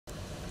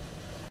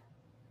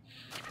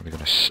Probably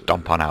going to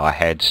stomp on our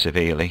head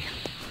severely.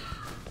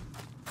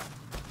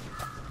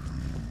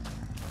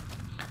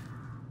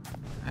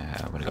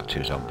 I've only got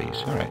 2 zombies.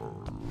 Alright.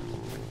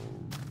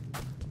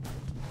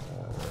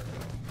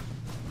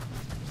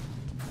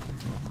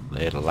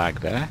 Little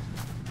lag there.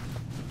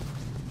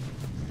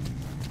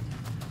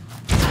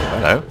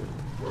 Hello.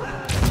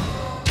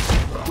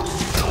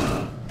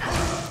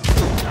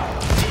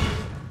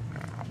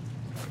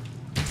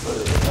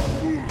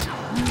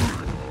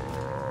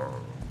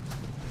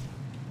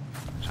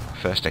 That's our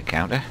first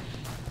encounter.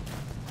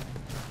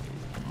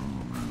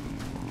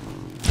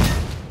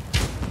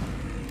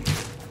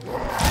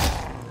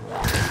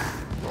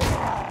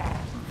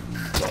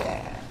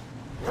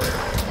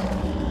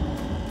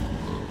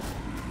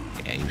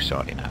 Yeah, you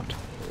sort him out.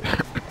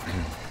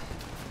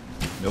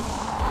 Nope.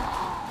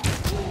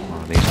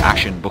 One of these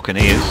ashen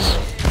buccaneers.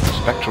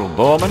 Spectral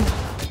bowman.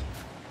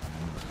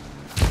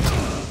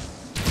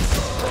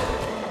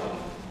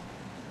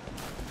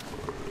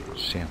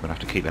 See, I'm going to have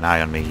to keep an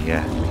eye on me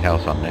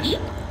health on this.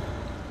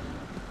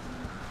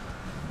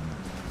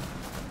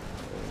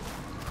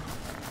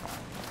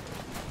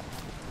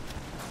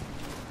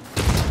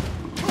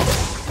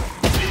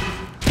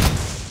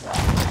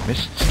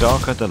 Mist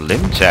Stalker the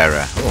Limb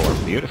Terror. Oh, what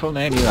a beautiful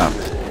name you have.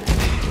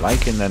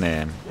 Liking the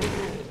name.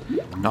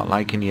 Not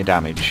liking your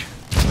damage.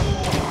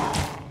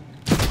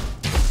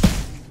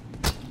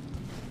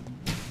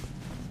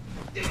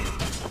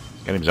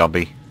 Get him,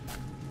 zombie.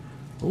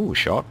 Ooh,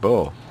 short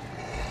bow.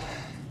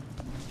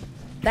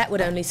 That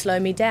would only slow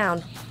me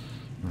down.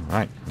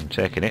 Alright, I'm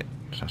taking it.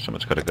 So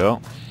someone's got to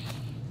go.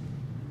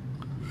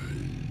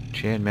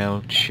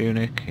 Chainmail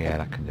tunic. Yeah,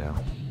 that can go.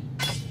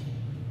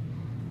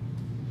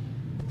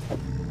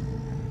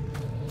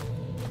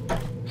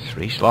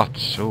 Three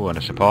slots. Oh, and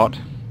a support.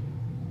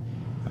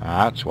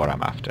 That's what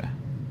I'm after.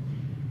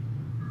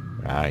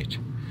 Right.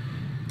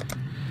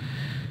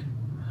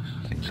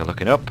 Things are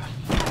looking up.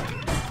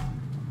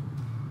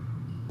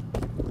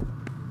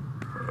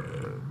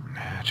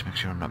 To make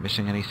sure I'm not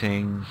missing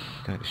anything.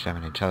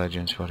 37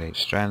 intelligence, 48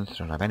 strength.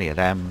 Don't have any of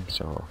them,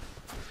 so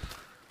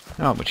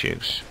not much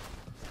use.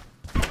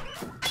 Get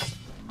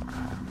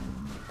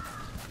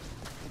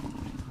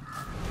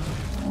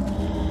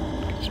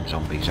some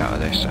zombies out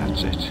of this,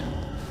 that's it.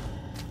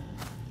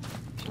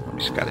 Got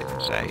any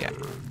skeletons there yet?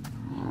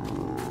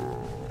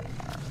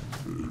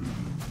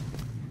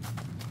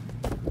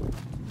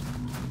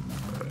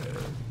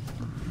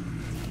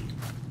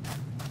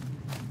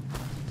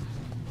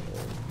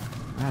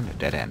 And a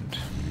dead end.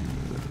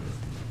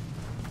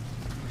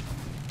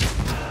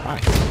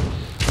 Hi.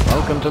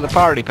 Welcome to the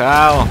party,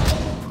 pal.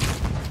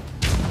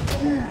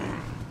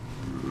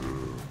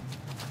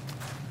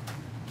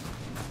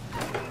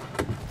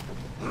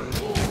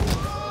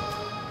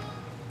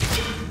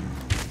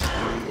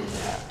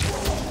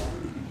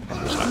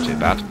 That's not too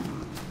bad.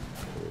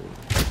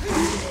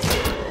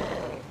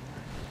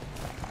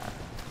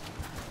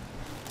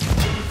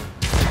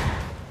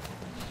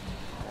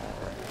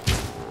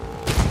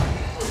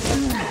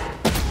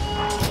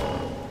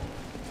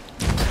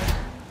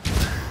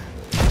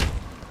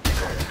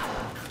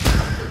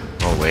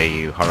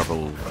 You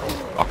horrible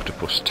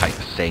octopus type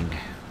of thing.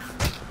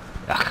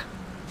 Ugh.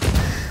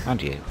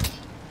 And you.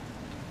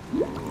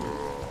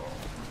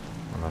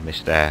 What have I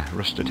missed there?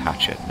 Rusted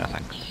hatchet. No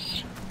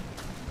thanks.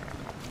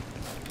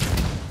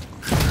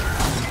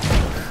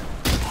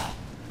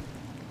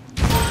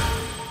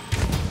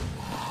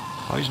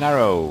 Poison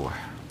arrow.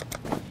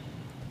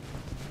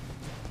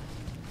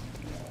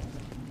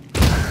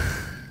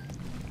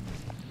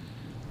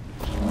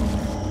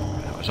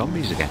 Oh,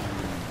 zombies again.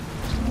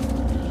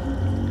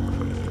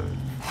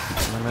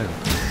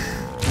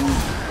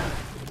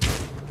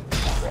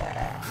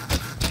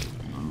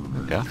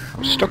 There we go. I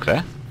was stuck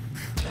there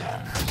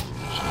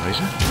for some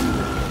reason.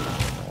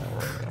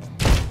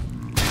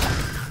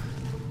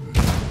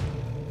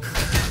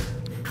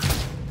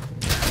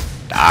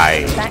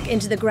 Die! Back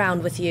into the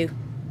ground with you.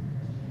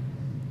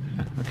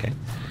 Okay.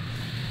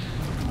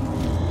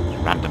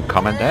 Random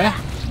comment there.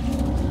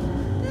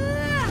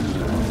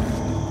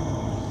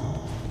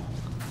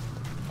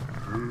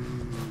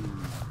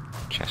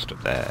 Chest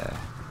up there.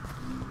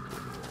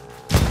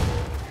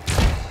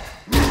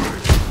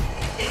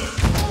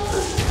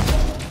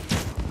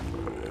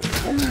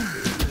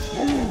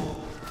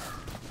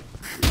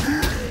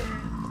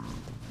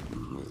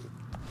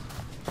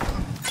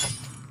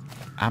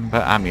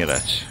 Amber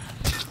amulet.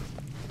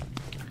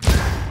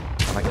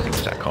 I like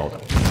things that are called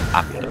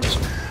amulets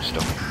and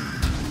stuff.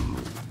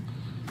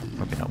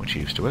 Probably not much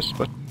use to us,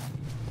 but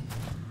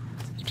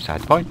it's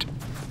beside the point.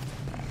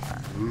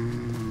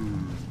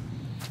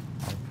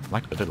 I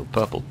like the little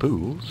purple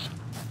pools.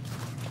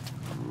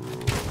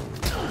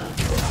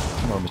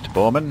 Come on, Mr.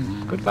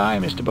 Bowman. Goodbye,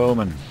 Mr.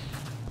 Bowman.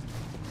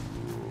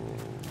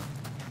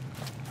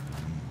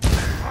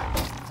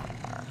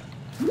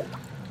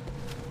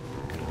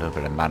 A little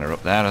bit of mana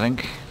up there, I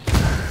think.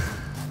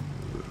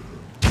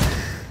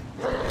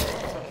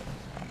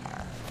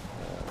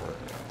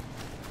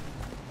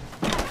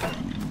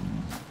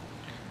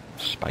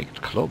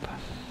 Spiked club.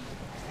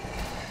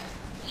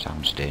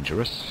 Sounds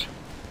dangerous.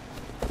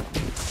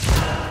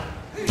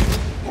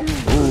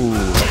 Ooh,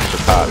 lots of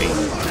party.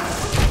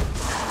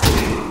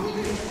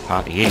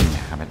 Partying,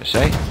 I meant to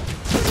say.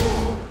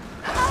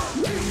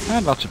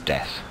 And lots of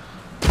death.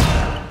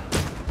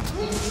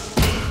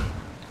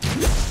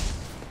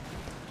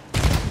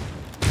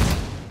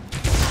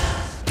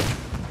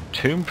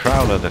 Tomb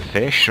Prowler, the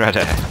Face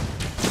Shredder.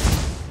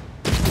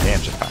 The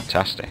names are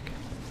fantastic.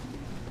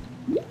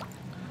 There's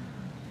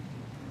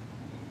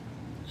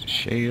a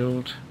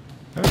shield.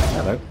 Oh,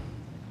 hello.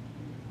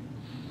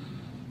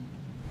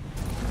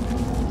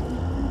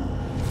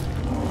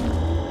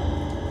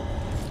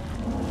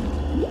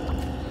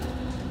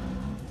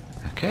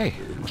 Okay,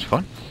 that was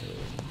fun.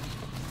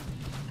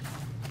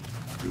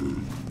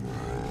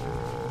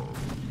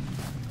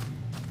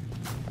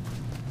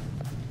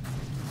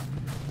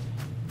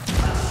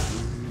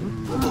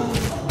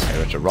 I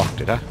hit a rock,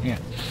 did I? Yeah.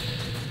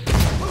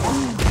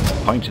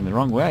 Pointing the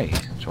wrong way,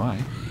 that's why.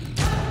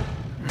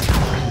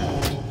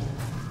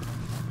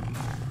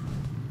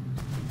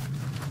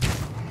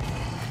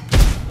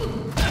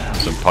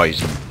 Some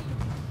poison.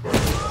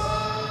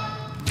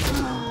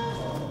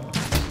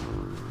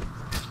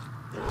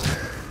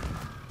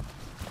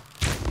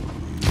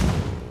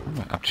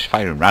 I'm just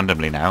firing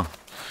randomly now.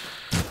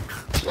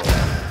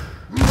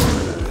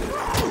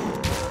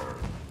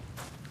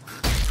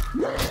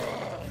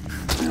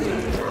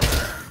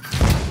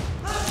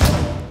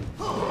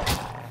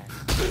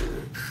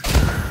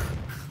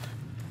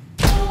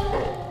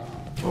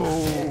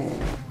 Oh,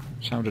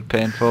 sounded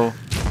painful.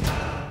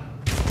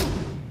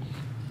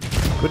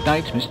 Good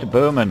night, Mr.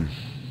 Bowman.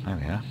 There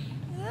we are.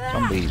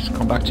 Zombies,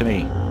 come back to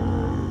me.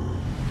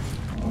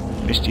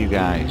 Missed you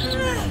guys.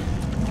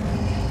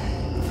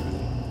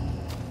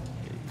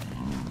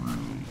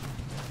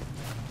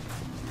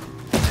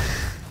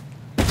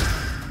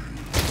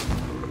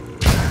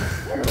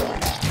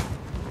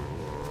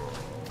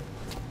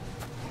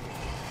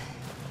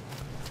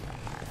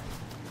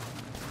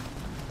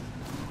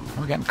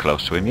 We're getting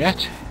close to him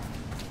yet.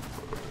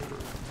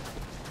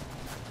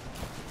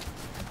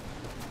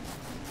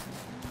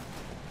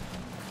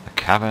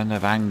 Cavern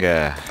of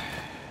Anger.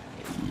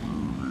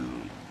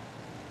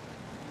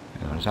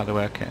 Oh, is that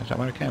where it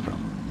came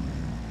from?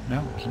 No,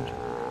 it wasn't.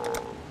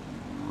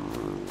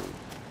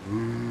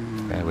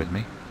 Bear with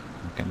me.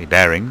 I'll get me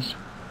bearings.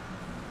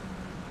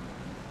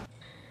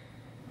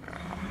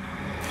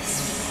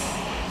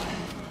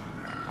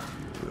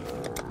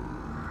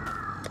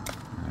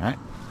 Alright.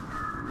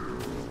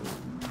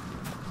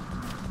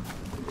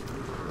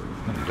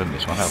 We haven't done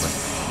this one, have we?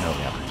 No,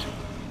 we haven't.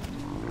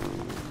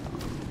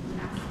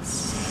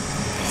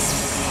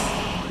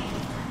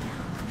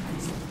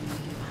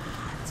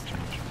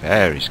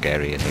 Very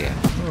scary in here.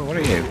 Oh, what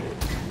are you?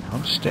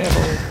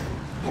 Unstable.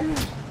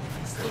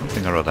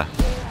 Something or other.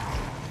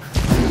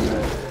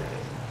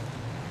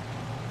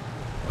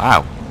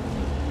 Wow.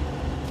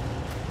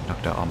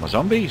 Knocked out all my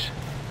zombies.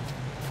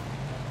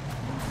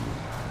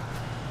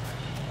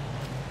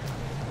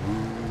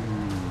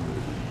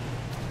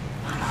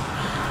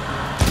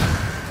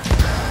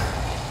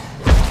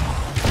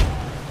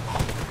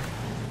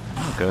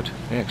 Oh, good.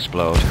 They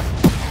explode.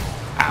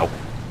 Ow.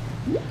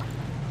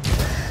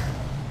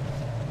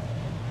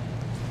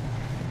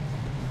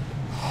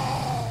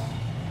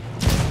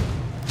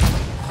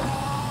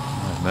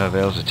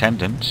 Mervale's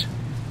attendant.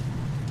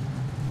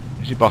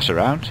 Is your boss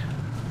around?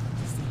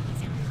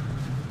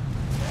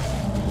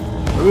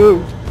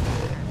 Ooh!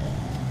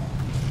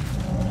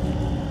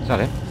 Is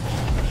that it?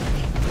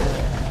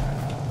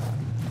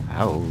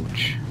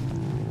 Ouch.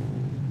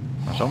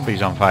 My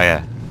zombie's on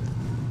fire.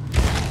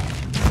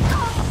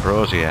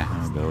 Ambrosia.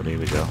 Oh god, here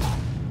we go.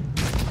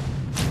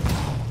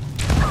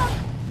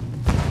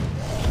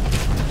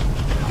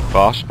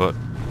 Boss, but a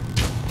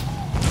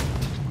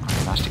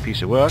nasty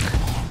piece of work.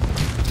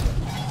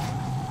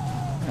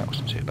 That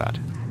wasn't too bad.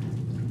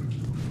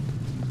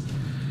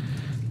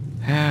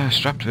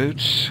 Strapped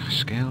boots,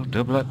 scale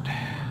doublet.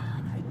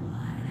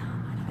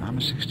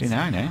 Armor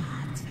 69, eh?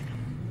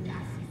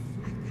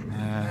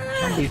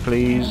 Zombie,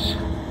 please.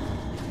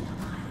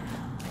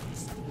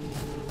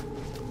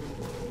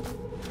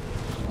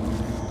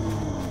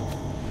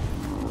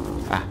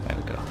 Ah, there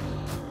we go.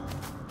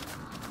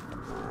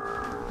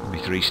 My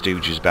Three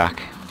Stooges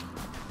back.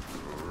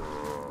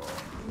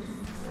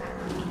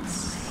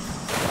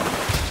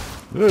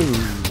 Woo!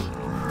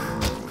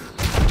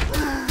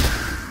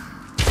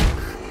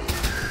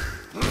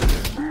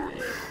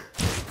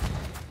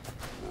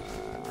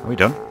 Are we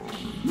done?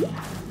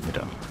 We're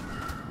done.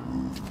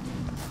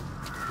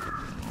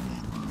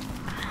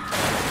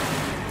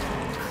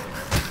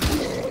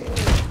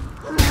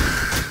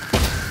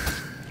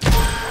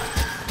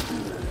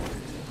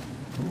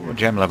 Ooh,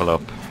 gem level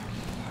up.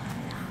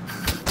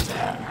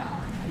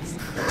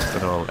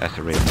 Good old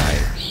ethereal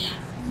knives.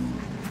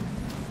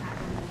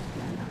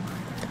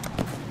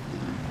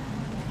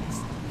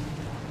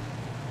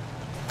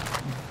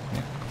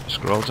 Yeah,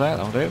 scrolls there,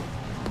 that'll do.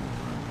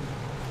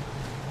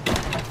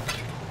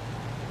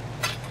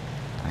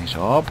 Nice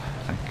orb,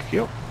 thank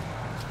you.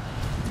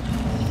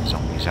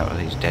 Zombies these out of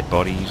these dead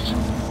bodies.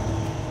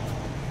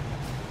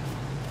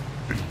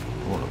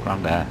 Oh, look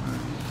around there.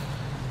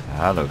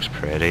 That looks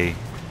pretty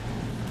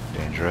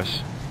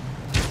dangerous.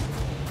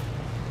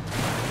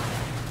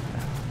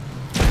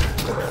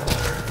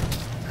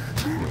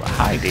 You are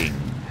hiding.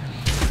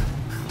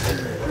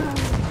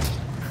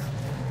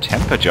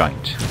 Temper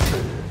joint.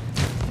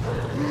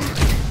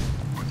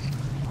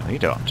 No, you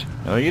don't.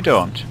 No, you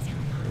don't.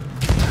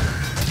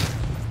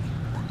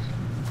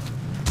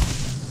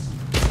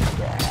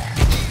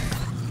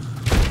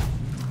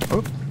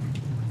 Oh.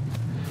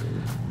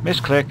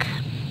 Misclick.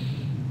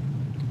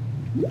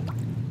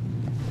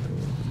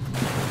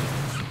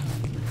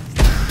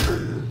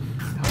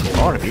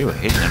 More of you are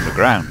hidden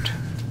underground.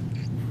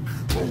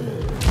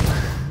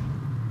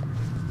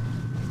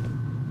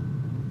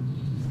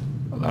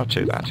 Well, not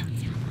too bad.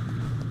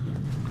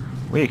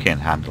 We can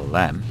handle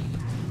them.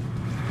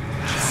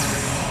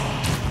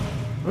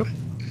 Whoop.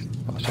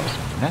 Oh, I saw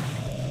something there.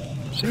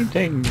 Seen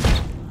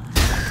things.